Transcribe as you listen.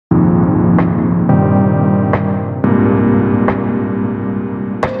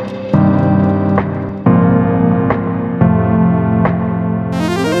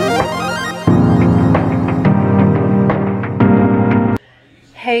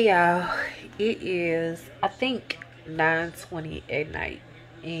Hey y'all, it is I think 9:20 at night,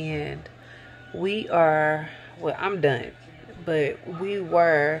 and we are, well, I'm done, but we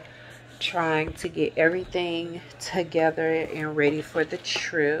were trying to get everything together and ready for the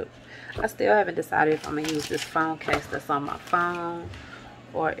trip. I still haven't decided if I'm gonna use this phone case that's on my phone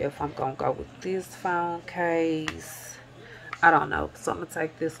or if I'm gonna go with this phone case. I don't know, so I'm gonna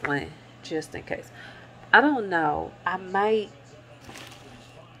take this one just in case. I don't know, I might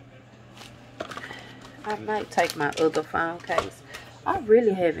take my other phone case. I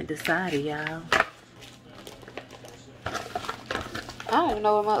really haven't decided, y'all. I don't even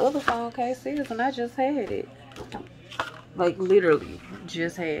know what my other phone case is, and I just had it. Like, literally,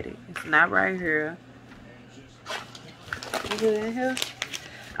 just had it. It's not right here. Is it in here?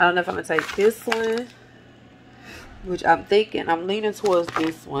 I don't know if I'm going to take this one, which I'm leaning towards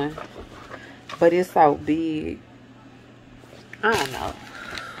this one. But it's so big. I don't know.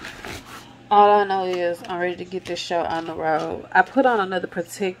 All I know is I'm ready to get this show on the road. I put on another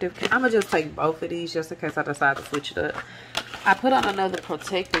protective. I'm going to just take both of these just in case I decide to switch it up. I put on another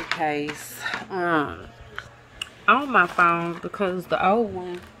protective case on my phone because the old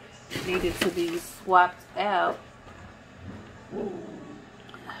one needed to be swapped out.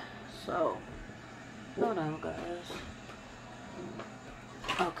 So, hold on, guys.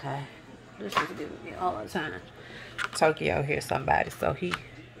 Okay. This is giving me all the time. Tokyo hears somebody, so he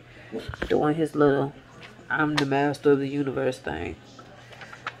doing his little I'm the master of the universe thing.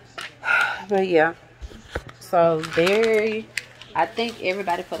 But yeah, so I think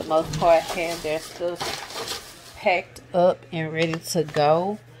everybody for the most part has their stuff packed up and ready to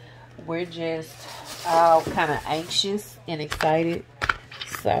go. We're just all kind of anxious and excited,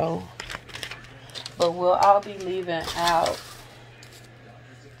 so but we'll all be leaving out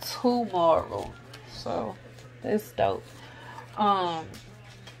tomorrow, so that's dope.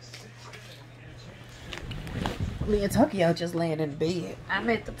 Me and Tokyo just laying in bed. I'm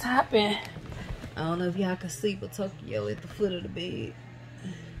at the top, and I don't know if y'all can see, but Tokyo at the foot of the bed.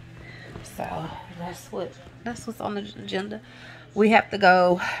 So that's what's on the agenda. We have to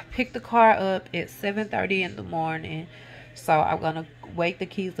go pick the car up at 7:30 in the morning. So I'm gonna wake the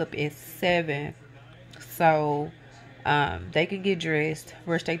Keiis up at 7, so they can get dressed,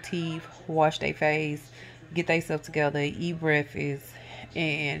 brush their teeth, wash their face, get themselves together, eat breakfast,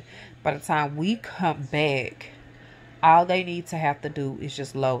 and by the time we come back, all they need to have to do is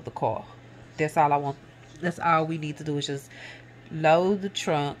just load the car. That's all I want. That's all we need to do is just load the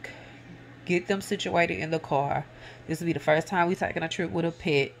trunk, get them situated in the car. This will be the first time we taking a trip with a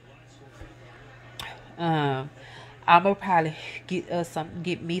pet. I'm gonna probably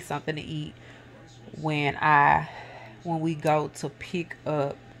get me something to eat when we go to pick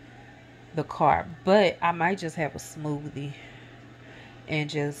up the car. But I might just have a smoothie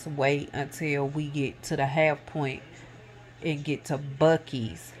and just wait until we get to the half point and get to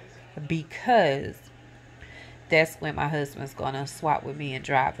Buc-ee's, because that's when my husband's gonna swap with me and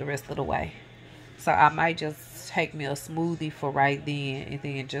drive the rest of the way. So I might just take me a smoothie for right then, and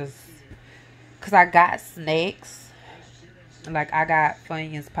then just because I got snacks, like I got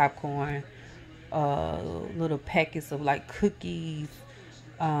Funyuns popcorn, little packets of like cookies,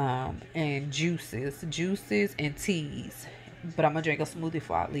 and juices and teas, but I'm gonna drink a smoothie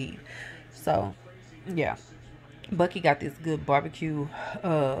before I leave. So yeah, Buc-ee got this good barbecue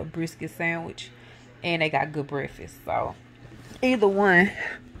brisket sandwich, and they got good breakfast. So either one,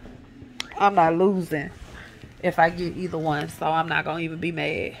 I'm not losing if I get either one, so I'm not gonna even be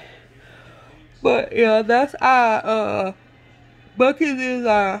mad. But yeah, that's our Buc-ee's is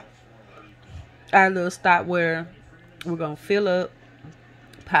our little stop where we're gonna fill up,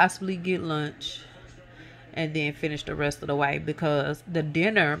 possibly get lunch, and then finish the rest of the way, because the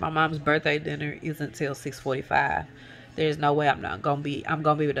dinner, my mom's birthday dinner, isn't till 6:45. There's no way I'm gonna be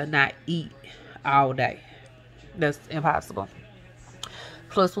able to not eat all day. That's impossible.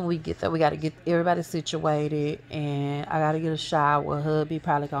 Plus, when we get there, we got to get everybody situated, and I got to get a shower. Hubby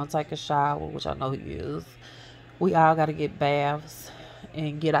probably gonna take a shower, which I know he is. We all got to get baths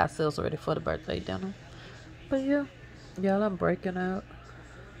and get ourselves ready for the birthday dinner. But yeah, y'all, I'm breaking out.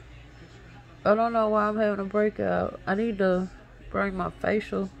 I don't know why I'm having a breakout. I need to bring my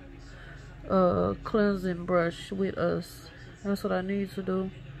facial cleansing brush with us. That's what I need to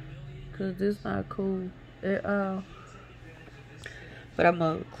do, because this not cool at all. But I'm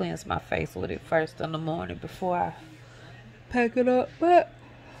gonna cleanse my face with it first in the morning before I pack it up. But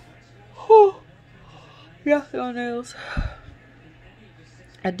yeah, your nails.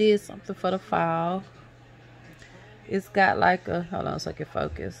 I did something for the fall. It's got like a, hold on so I can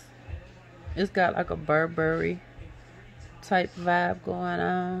focus. It's got like a Burberry type vibe going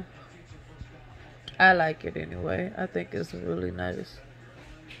on. I like it anyway. I think it's really nice.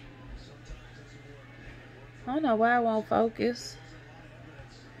 I don't know why it won't focus.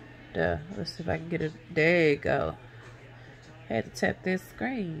 There, let's see if I can get it. There you go. Had to tap that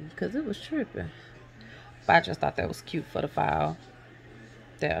screen because it was tripping. But I just thought that was cute for the file.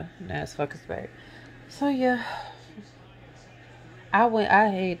 There, now it's focused back. So yeah, I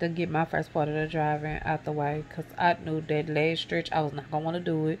had to get my first part of the driving out the way because I knew that last stretch I was not gonna want to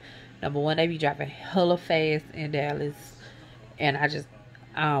do it. Number one, they be driving hella fast in Dallas, and I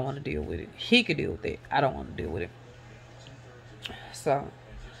don't want to deal with it. He could deal with it. I don't want to deal with it. So,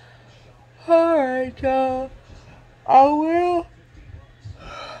 alright, y'all. I will.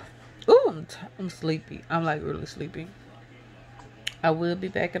 Ooh, I'm sleepy. I'm like really sleepy. I will be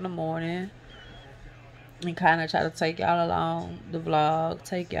back in the morning and kind of try to take y'all along the vlog.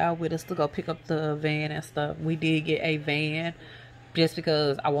 Take y'all with us to go pick up the van and stuff. We did get a van just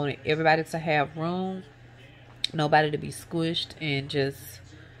because I wanted everybody to have room. Nobody to be squished and just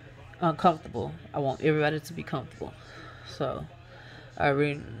uncomfortable. I want everybody to be comfortable. So I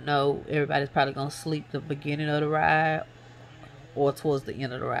already know everybody's probably gonna sleep the beginning of the ride or towards the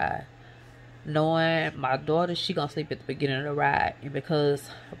end of the ride. Knowing my daughter, she gonna sleep at the beginning of the ride, and because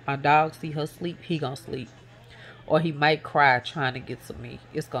my dog see her sleep, he gonna sleep, or he might cry trying to get to me.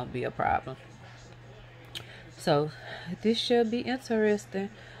 It's gonna be a problem. So this should be interesting.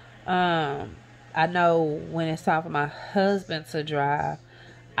 I know when it's time for my husband to drive,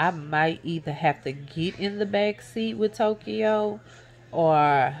 I might either have to get in the back seat with Tokyo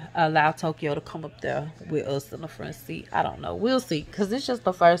or allow Tokyo to come up there with us in the front seat. I don't know. We'll see, because it's just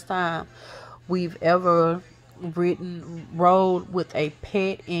the first time we've ever rode with a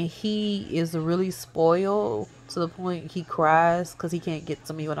pet, and he is really spoiled to the point he cries because he can't get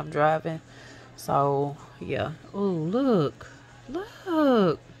to me when I'm driving. So yeah. Oh, look, why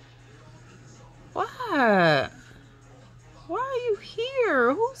are you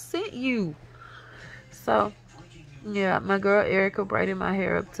here? Who sent you? So yeah, my girl Erica braided my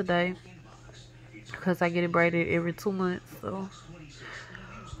hair up today because I get it braided every 2 months. So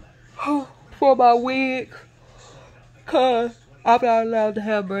for my wig, cause I'm not allowed to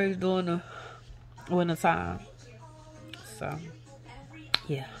have braids during the winter time. So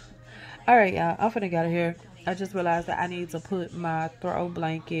yeah. Alright, y'all, I'm finna get out of here. I just realized that I need to put my throw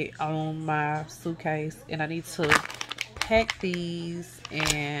blanket on my suitcase, and I need to pack these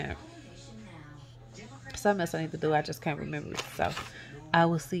and something else I need to do. I just can't remember. So I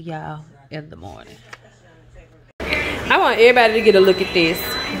will see y'all in the morning. I want everybody to get a look at this.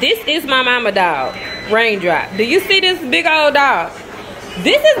 This is my mama dog, Raindrop. Do you see this big old dog?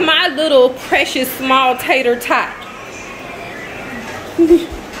 This is my little precious small tater tot.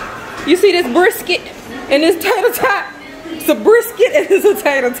 You see this brisket and this tater tot? It's a brisket and it's a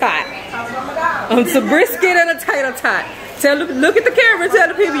tater tot. It's a brisket and a tater tot. Look at the camera and tell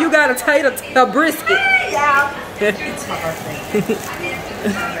the people you got a brisket. Hey, y'all. It's my birthday.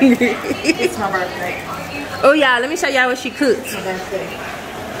 It's my birthday. Oh, y'all, let me show y'all what she cooked. It's my birthday.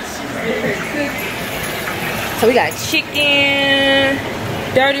 So we got chicken,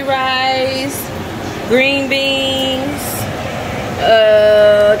 dirty rice, green beans,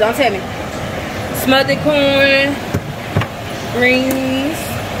 don't tell me, smothered corn, greens,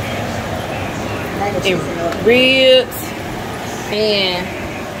 and ribs, and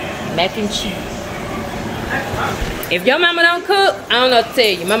mac and cheese. If your mama don't cook, I don't know what to tell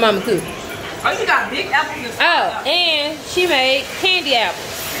you. My mama cook. Oh, you got big apples. Oh, and she made candy apples.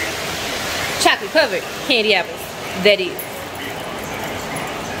 Chocolate covered candy apples. That is.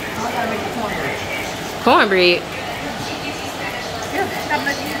 I gotta make the cornbread. Cornbread. Yeah,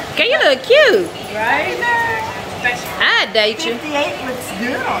 Girl, you look cute. right there. I'd date you. 58 looks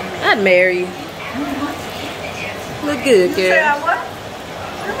good on me. I'd marry you. Look good, You say I girl. what?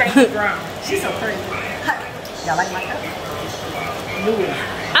 Her face is brown. She's so pretty. Y'all like my cup? Louis.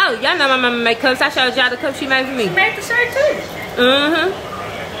 Oh, y'all know my mama make cups. I showed y'all the cup she made for me. She made the shirt too.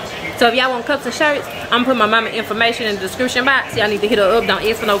 So if y'all want cups and shirts, I'm gonna put my mama information in the description box. Y'all need to hit her up. Don't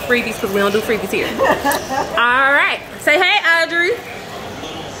ask for no freebies because we don't do freebies here. All right. Say hey, Audrey.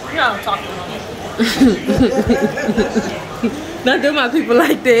 You know I'm talking about. Don't do my people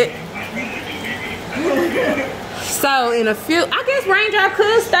like that. So in a few, I guess Raindrop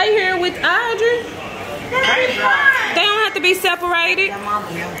could stay here with Audrey. They don't have to be separated.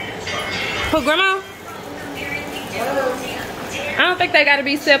 Who, Grandma? I don't think they gotta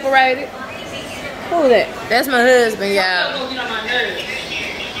be separated. Who that? That's my husband, y'all.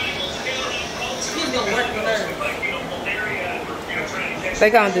 They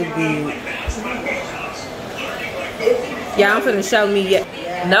gonna do good. Yeah, I'm finna show me yet.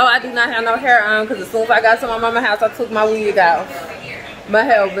 No, I do not have no hair on because as soon as I got to my mama's house, I took my wig off. My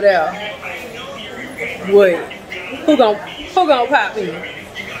hair over there. Wait, who gon' pop me?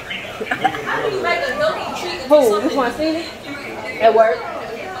 Who? Which one? See? At work?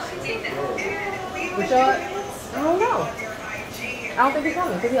 Rashad? I don't know. I don't think he's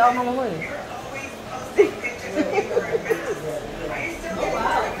coming because he owed mama money.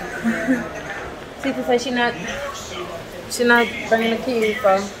 Tita said she not bringing the kids,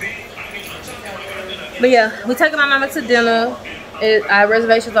 so. But yeah, we taking our mama to dinner. Our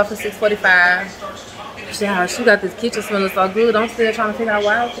reservations are for 6:45. She got this kitchen smelling so good. I'm still trying to figure out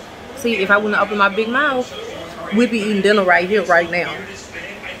why. See, if I wouldn't open my big mouth, we'd be eating dinner right here, right now.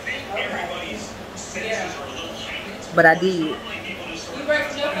 But I did.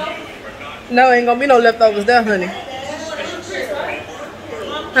 No, ain't gonna be no leftovers there, honey.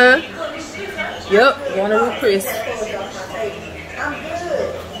 Huh? Yep, going to Ruth Chris.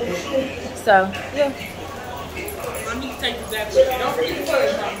 So, yeah.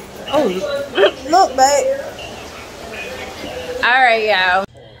 Oh, look, babe. Alright, y'all.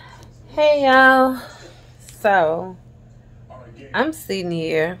 Hey, y'all. So, I'm sitting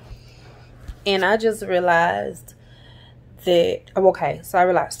here and I just realized that, okay, so I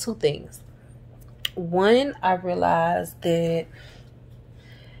realized two things. One, I realized that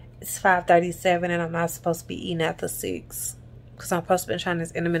it's 5:37 and I'm not supposed to be eating after 6 because I'm supposed to be trying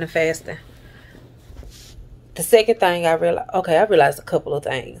this intermittent fasting. The second thing I realized, okay, I realized a couple of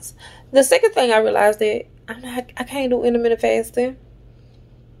things. The second thing I realized that I can't do intermittent fasting.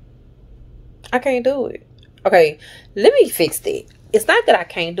 I can't do it. Okay, let me fix that. It's not that I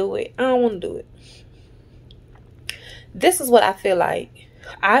can't do it. I don't want to do it. This is what I feel like.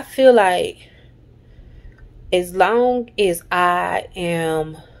 I feel like as long as I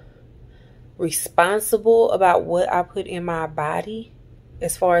am responsible about what I put in my body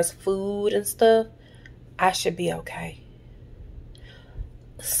as far as food and stuff, I should be okay.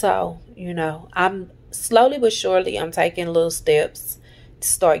 So, you know, I'm slowly but surely, I'm taking little steps to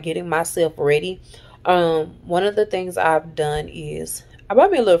start getting myself ready. One of the things I've done is I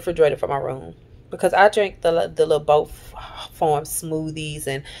bought me a little refrigerator for my room because I drink the little both form smoothies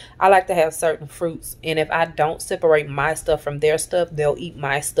and I like to have certain fruits. And if I don't separate my stuff from their stuff, they'll eat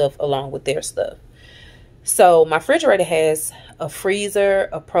my stuff along with their stuff. So my refrigerator has a freezer,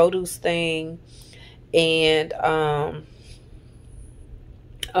 a produce thing, and a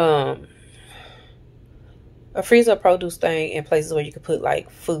freezer, produce thing, and places where you can put like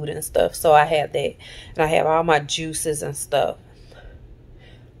food and stuff. So I have that, and I have all my juices and stuff.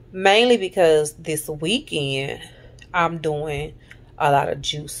 Mainly because this weekend I'm doing a lot of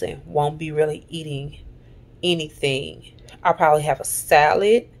juicing. Won't be really eating anything. I'll probably have a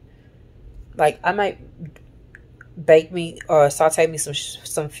salad. Like I might bake me or saute me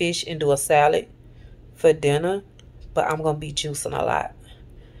some fish and do a salad for dinner, but I'm gonna be juicing a lot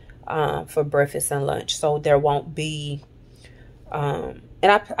for breakfast and lunch. So there won't be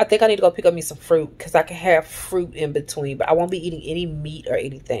and I think I need to go pick up me some fruit because I can have fruit in between, but I won't be eating any meat or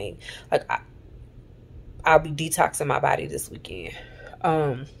anything. Like I'll be detoxing my body this weekend.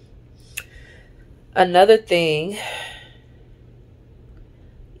 Another thing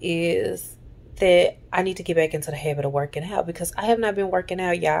is that I need to get back into the habit of working out because I have not been working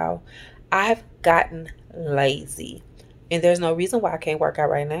out, y'all. I've gotten lazy, and there's no reason why I can't work out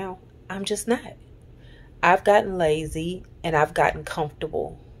right now. I'm just not. I've gotten lazy and I've gotten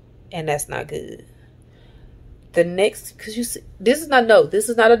comfortable, and that's not good. The next, because you see, this is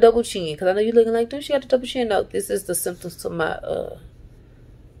not a double chin, because I know you're looking like, dude, she got a double chin. No, this is the symptoms to my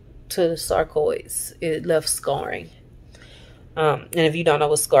to the sarcoids. It left scarring. And if you don't know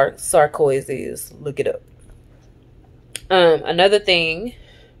what sarcoids is, look it up. Another thing,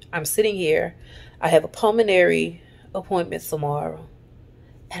 I'm sitting here. I have a pulmonary appointment tomorrow,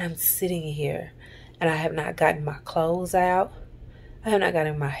 and I'm sitting here, and I have not gotten my clothes out. I have not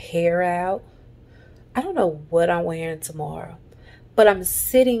gotten my hair out. I don't know what I'm wearing tomorrow, but I'm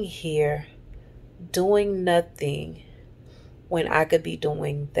sitting here doing nothing when I could be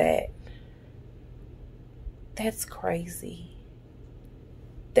doing that. That's crazy.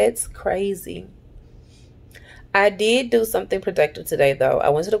 That's crazy. I did do something productive today, though. I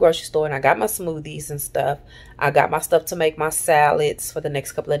went to the grocery store and I got my smoothies and stuff. I got my stuff to make my salads for the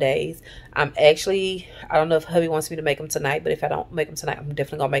next couple of days. I'm actually, I don't know if hubby wants me to make them tonight, but if I don't make them tonight, I'm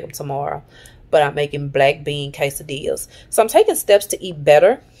definitely going to make them tomorrow. But I'm making black bean quesadillas. So I'm taking steps to eat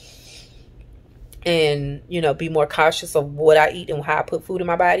better and, you know, be more cautious of what I eat and how I put food in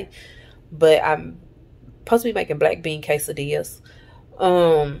my body. But I'm supposed to be making black bean quesadillas.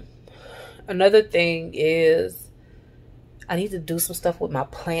 Another thing is I need to do some stuff with my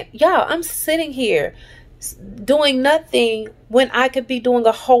plant. Y'all, I'm sitting here doing nothing when I could be doing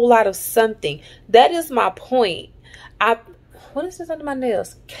a whole lot of something. That is my point. What is this under my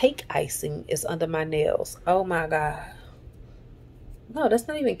nails? Cake icing is under my nails. Oh my God. No, that's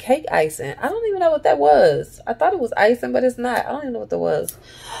not even cake icing. I don't even know what that was. I thought it was icing, but it's not. I don't even know what that was.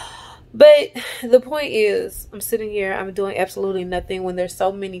 But the point is, I'm sitting here, I'm doing absolutely nothing when there's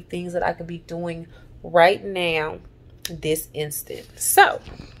so many things that I could be doing right now, this instant. So,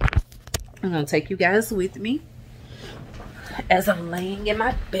 I'm going to take you guys with me as I'm laying in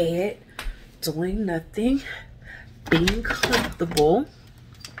my bed, doing nothing, being comfortable.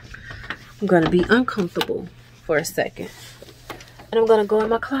 I'm going to be uncomfortable for a second. And I'm going to go in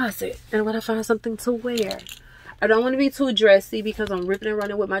my closet and I'm going to find something to wear. I don't want to be too dressy because I'm ripping and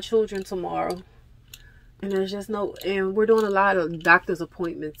running with my children tomorrow. And there's just and we're doing a lot of doctor's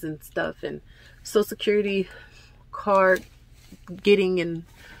appointments and stuff. And Social Security card getting and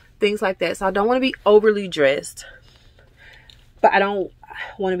things like that. So I don't want to be overly dressed. But I don't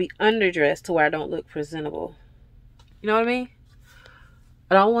want to be underdressed to where I don't look presentable. You know what I mean?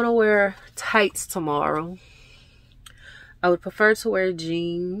 I don't want to wear tights tomorrow. I would prefer to wear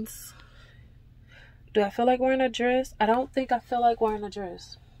jeans. Do I feel like wearing a dress? I don't think I feel like wearing a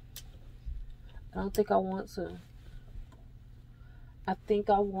dress. I don't think I want to. I think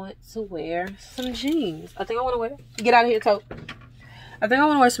I want to wear some jeans. I think I want to wear... Get out of here, Tote. I think I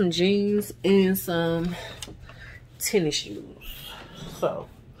want to wear some jeans and some tennis shoes. So,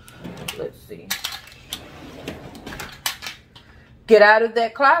 let's see. Get out of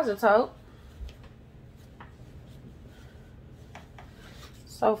that closet, Tote.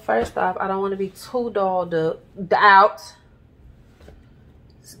 So first off, I don't want to be too dolled up. Out.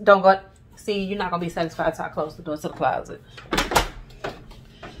 Don't go. See, you're not going to be satisfied until I close the door to the closet.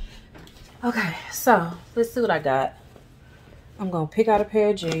 Okay, so let's see what I got. I'm going to pick out a pair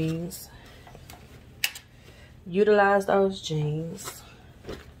of jeans. Utilize those jeans.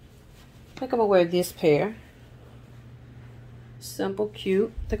 I think I'm going to wear this pair. Simple,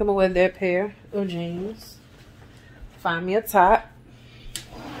 cute. I think I'm going to wear that pair of jeans. Find me a top.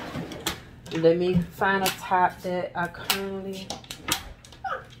 Let me find a top that I currently...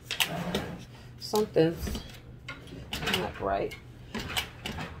 Something's not right.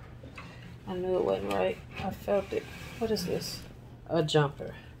 I knew it wasn't right. I felt it. What is this? A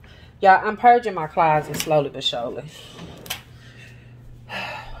jumper. Y'all, I'm purging my closet slowly but surely.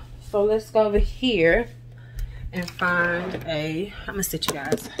 So let's go over here and find a... I'm going to sit you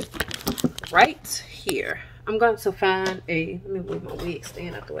guys right here. I'm going to find a... Let me move my wig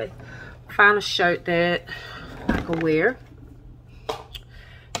stand out the way. Find a shirt that I can wear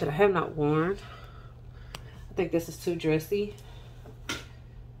that I have not worn. I think this is too dressy.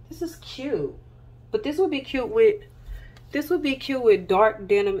 This is cute, but this would be cute with dark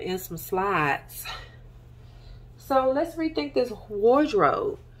denim and some slides. So let's rethink this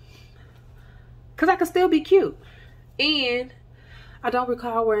wardrobe, because I can still be cute. And I don't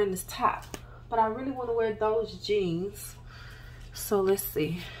recall wearing this top, but I really want to wear those jeans. So let's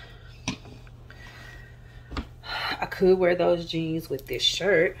see. I could wear those jeans with this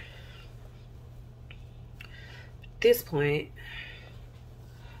shirt. At this point,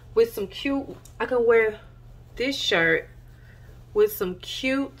 with some cute, I can wear this shirt with some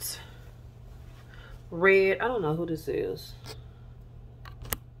cute red, I don't know who this is,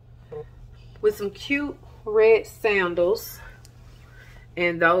 with some cute red sandals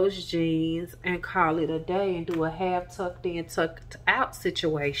and those jeans, and call it a day and do a half tucked in, tucked out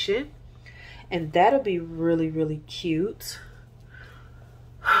situation. And that'll be really, really cute.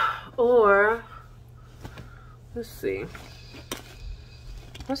 Or, let's see.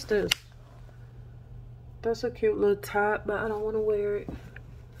 What's this? That's a cute little top, but I don't want to wear it.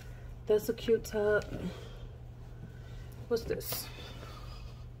 That's a cute top. What's this?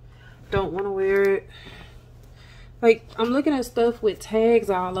 Don't want to wear it. Like, I'm looking at stuff with tags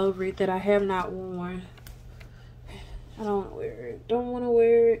all over it that I have not worn. I don't want to wear it. Don't want to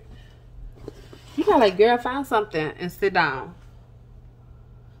wear it. You gotta, like, girl, find something and sit down.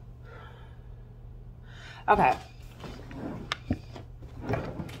 Okay.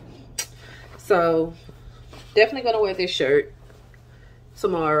 So, definitely gonna wear this shirt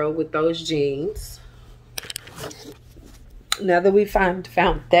tomorrow with those jeans. Now that we found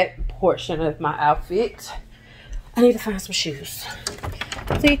that portion of my outfit, I need to find some shoes.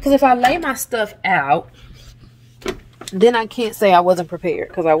 See, because if I lay my stuff out, then I can't say I wasn't prepared,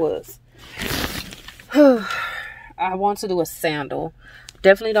 because I was. I want to do a sandal.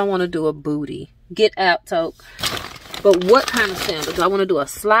 Definitely don't want to do a booty. Get out, Toke. But what kind of sandal? Do I want to do a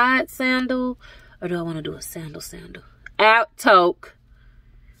slide sandal, or do I want to do a sandal? Out, Toke.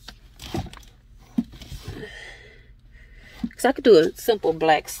 Because I could do a simple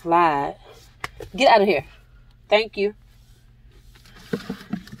black slide. Get out of here. Thank you.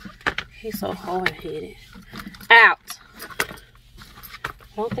 He's so hard-headed. Out.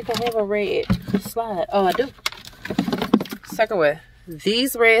 I don't think I have a red slide. Oh, I do. Second way.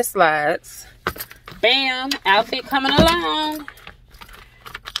 These red slides. Bam. Outfit coming along.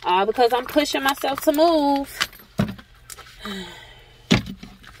 All because I'm pushing myself to move.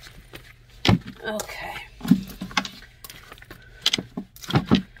 Okay.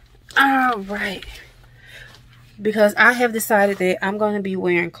 All right. Because I have decided that I'm going to be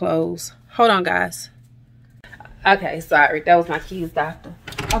wearing clothes. Hold on, guys. Okay, sorry. That was my Keiis doctor.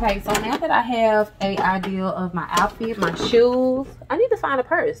 Okay, so now that I have an idea of my outfit, my shoes, I need to find a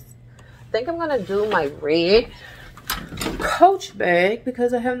purse. I think I'm going to do my red Coach bag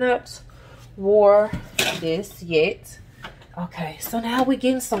because I have not wore this yet. Okay, so now we're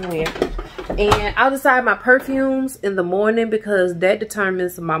getting somewhere. And I'll decide my perfumes in the morning because that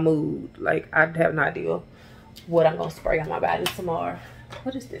determines my mood. Like, I have no idea what I'm going to spray on my body tomorrow.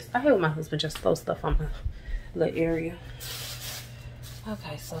 What is this? I hate when my husband just throws stuff on my little area.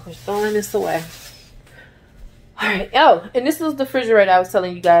 Okay, so we're throwing this away. Alright, oh, and this is the refrigerator I was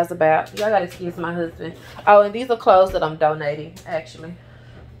telling you guys about. Y'all gotta excuse my husband. Oh, and these are clothes that I'm donating, actually.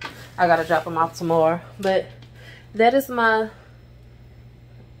 I gotta drop them off tomorrow. But that is my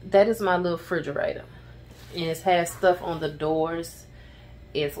little refrigerator. And it has stuff on the doors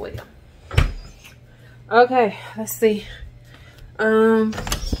as well. Okay, let's see.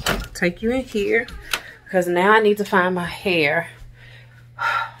 Take you in here because now I need to find my hair.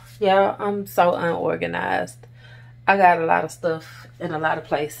 Yeah, I'm so unorganized. I got a lot of stuff in a lot of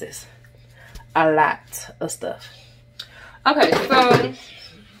places. A lot of stuff. Okay, so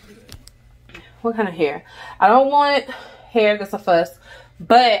what kind of hair? I don't want hair that's a fuss,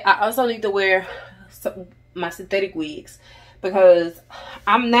 but I also need to wear my synthetic wigs because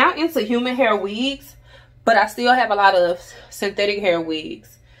I'm now into human hair wigs, but I still have a lot of synthetic hair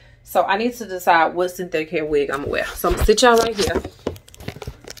wigs. So I need to decide what synthetic hair wig I'm gonna wear. So I'm gonna sit y'all right here.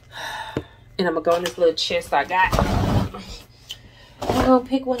 And I'm gonna go in this little chest I got. I'm gonna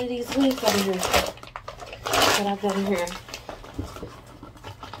pick one of these wigs out of here. That I've got in here.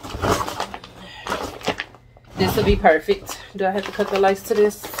 This will be perfect. Do I have to cut the lace to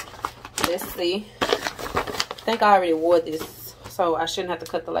this? Let's see. I think I already wore this, so I shouldn't have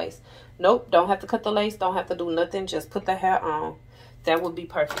to cut the lace. Nope, don't have to cut the lace. Don't have to do nothing. Just put the hair on. That would be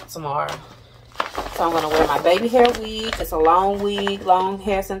perfect tomorrow. So I'm going to wear my baby hair wig. It's a long wig, long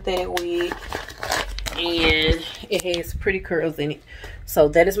hair synthetic wig. And it has pretty curls in it. So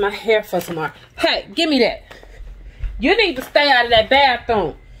that is my hair for tomorrow. Hey, give me that. You need to stay out of that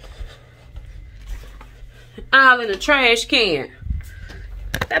bathroom. All in the trash can.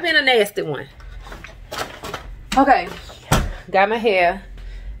 That been a nasty one. Okay. Got my hair.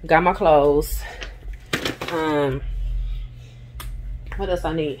 Got my clothes. What else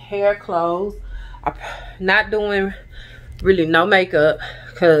I need? Hair, clothes. I'm not doing really no makeup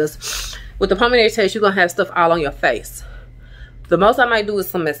because with the pulmonary test, you're going to have stuff all on your face. The most I might do is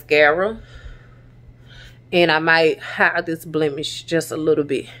some mascara. And I might hide this blemish just a little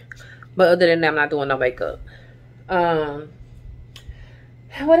bit. But other than that, I'm not doing no makeup. What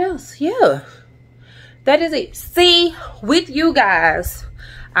else? Yeah. That is it. See, with you guys,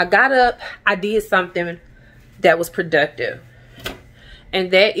 I got up. I did something that was productive.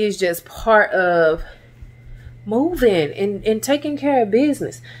 And that is just part of moving and taking care of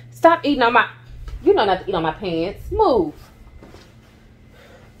business. Stop eating on my, you know not to eat on my pants. Move.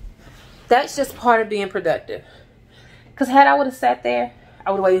 That's just part of being productive. Because had I would have sat there,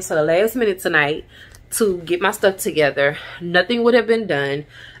 I would have waited till the last minute tonight to get my stuff together. Nothing would have been done.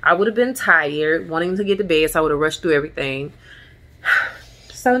 I would have been tired, wanting to get to bed, so I would have rushed through everything.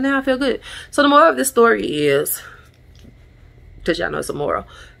 So now I feel good. So the moral of this story is, because y'all know it's a moral,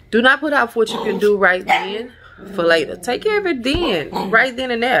 do not put off what you can do right then for later. Take care of it then, right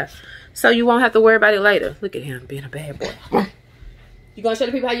then and there, so you won't have to worry about it later. Look at him being a bad boy. You gonna show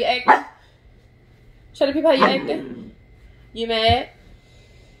the people how you acting? Show the people how you acting? You mad?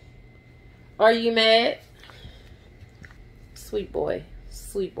 Are you mad? Sweet boy.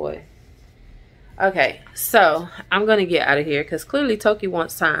 Sweet boy. Okay, so I'm gonna get out of here because clearly Toki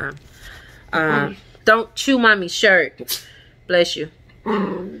wants time. Don't chew mommy's shirt. Bless you.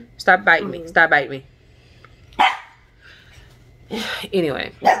 Stop biting me. Stop biting me.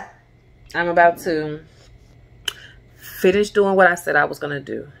 Anyway, I'm about to finish doing what I said I was going to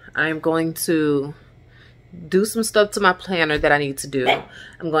do. I am going to do some stuff to my planner that I need to do.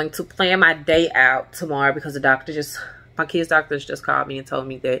 I'm going to plan my day out tomorrow because the doctor just My kids' doctors just called me and told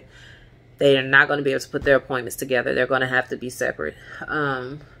me that they are not going to be able to put their appointments together. They're going to have to be separate.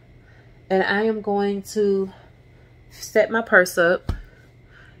 And I am going to set my purse up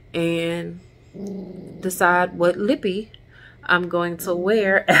and decide what lippy I'm going to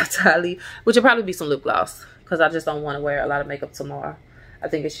wear after I leave, which will probably be some lip gloss, because I just don't want to wear a lot of makeup tomorrow. I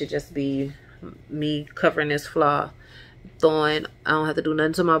think it should just be me covering this flaw, I don't have to do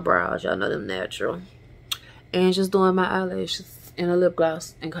nothing to my brows, y'all know them natural, and just doing my eyelashes and a lip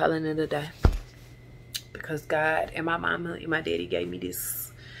gloss and calling it a day, because God and my mama and my daddy gave me these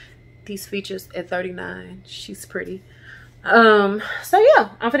features at 39. She's pretty. So yeah,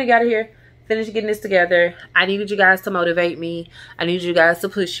 I'm finna get out of here, finish getting this together. I needed you guys to motivate me. I needed you guys to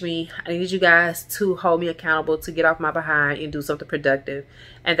push me. I needed you guys to hold me accountable, to get off my behind and do something productive.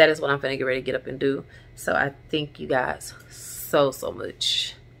 And that is what I'm finna get ready to get up and do. So I thank you guys so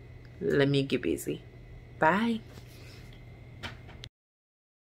much. Let me get busy. Bye.